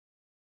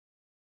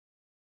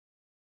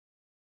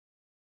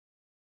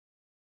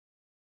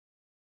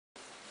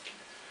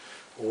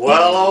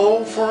Well,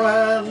 old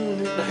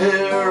friend,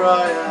 here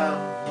I am.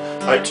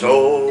 I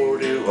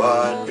told you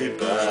I'd be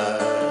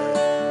back,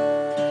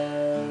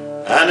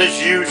 and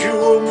as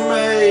usual,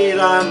 mate,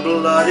 I'm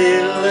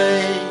bloody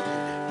late.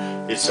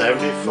 It's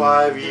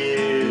 75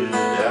 years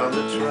down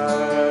the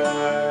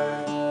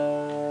track.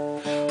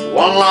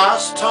 One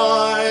last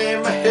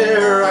time,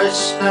 here I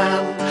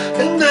stand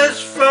in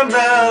this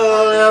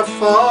familiar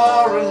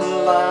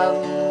foreign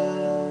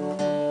land,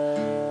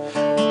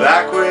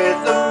 back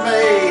with the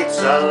mates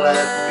I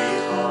left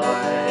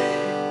behind,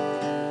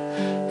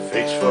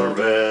 fixed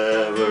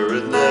forever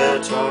in their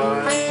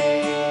time.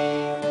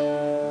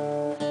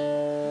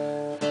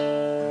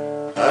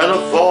 And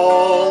of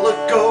all the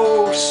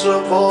ghosts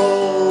of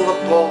all the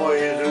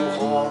boys who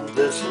haunt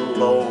this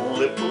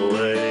lonely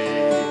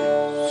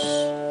place,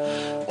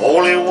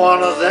 only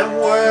one of them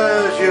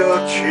wears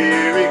your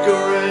cheery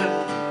grin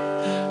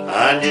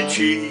and your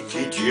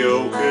cheeky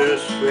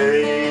joker's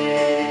face.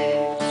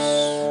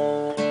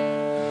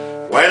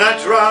 When I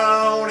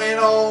drown in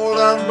old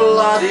and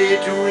bloody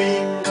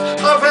dreams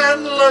of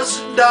endless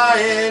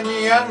dying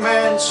young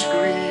men's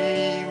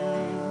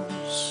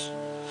screams,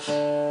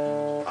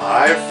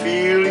 I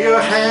feel your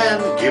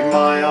hand give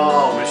my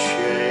arm a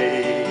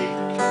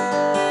shake,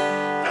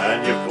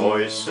 and your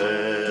voice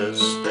says,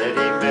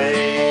 steady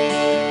mate.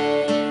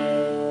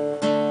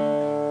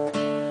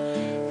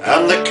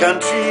 And the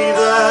country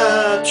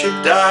that you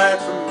died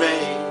for me,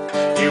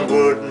 you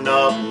would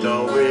not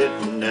know it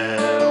now.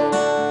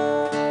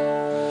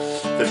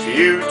 The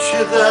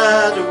future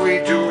that we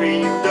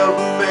dreamed of,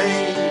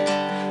 mate,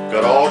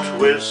 got all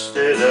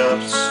twisted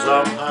up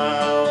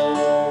somehow.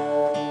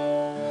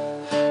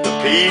 The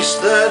peace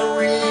that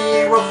we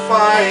were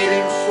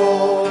fighting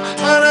for,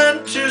 an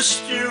end to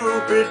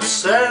stupid,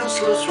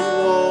 senseless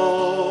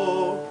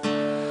war,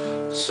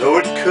 so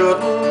it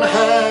couldn't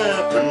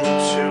happen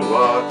to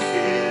our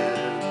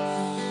kids.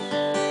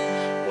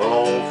 Well,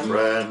 old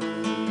friend,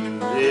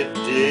 it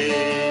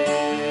did.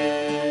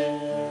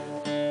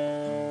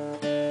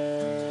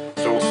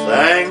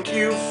 Thank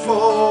you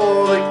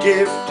for the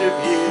gift of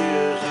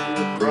years and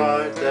the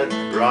bright that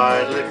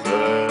brightly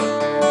burned,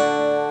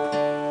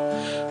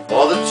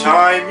 for the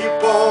time you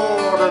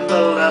bought and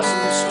the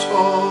lessons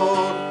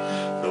taught,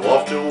 though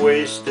often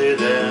wasted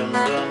and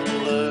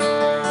unlearned.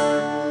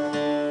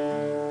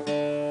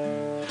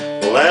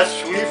 Lest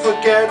we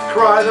forget,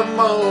 cry the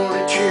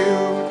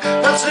multitude,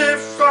 as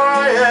if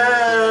I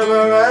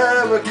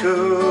ever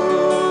could.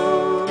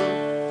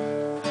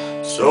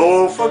 So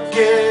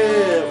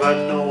forgive, I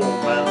know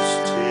man's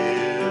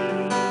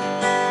tears,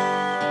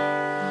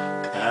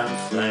 and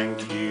thank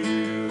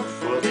you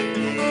for the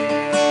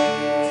years.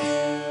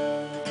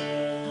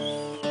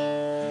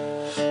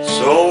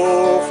 So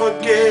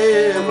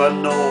forgive, I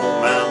know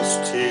man's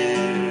tears,